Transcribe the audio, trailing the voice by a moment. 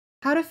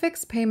How to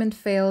fix payment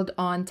failed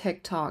on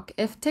TikTok.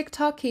 If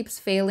TikTok keeps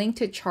failing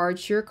to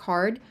charge your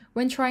card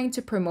when trying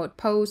to promote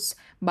posts,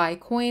 buy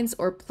coins,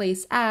 or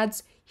place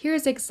ads,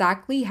 here's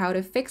exactly how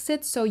to fix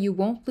it so you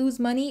won't lose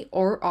money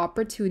or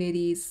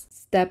opportunities.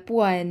 Step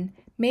 1.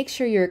 Make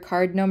sure your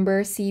card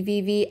number,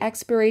 CVV,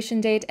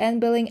 expiration date, and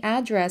billing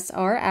address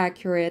are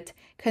accurate.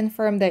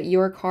 Confirm that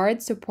your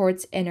card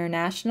supports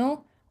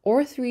international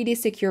or 3D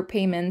secure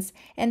payments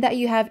and that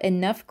you have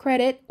enough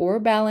credit or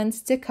balance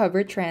to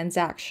cover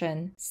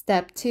transaction.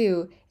 Step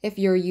 2. If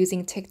you're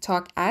using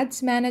TikTok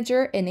Ads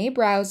Manager in a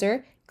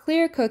browser,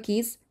 clear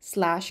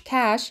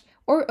cookies/cache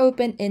or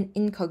open in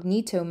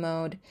incognito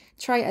mode.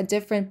 Try a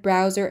different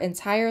browser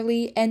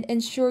entirely and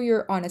ensure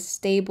you're on a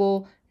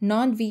stable,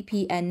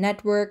 non-VPN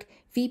network.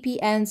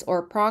 VPNs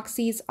or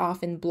proxies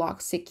often block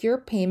secure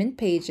payment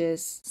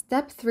pages.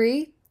 Step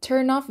 3.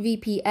 Turn off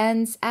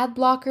VPNs, ad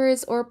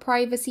blockers, or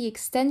privacy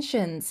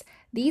extensions.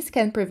 These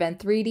can prevent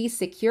 3D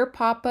secure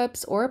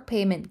pop-ups or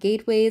payment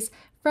gateways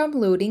from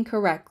loading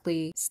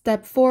correctly.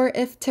 Step 4.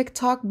 If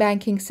TikTok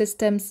banking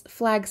systems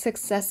flag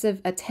successive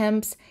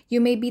attempts,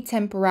 you may be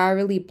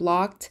temporarily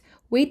blocked.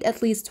 Wait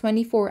at least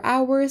 24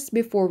 hours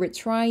before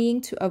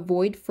retrying to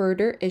avoid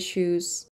further issues.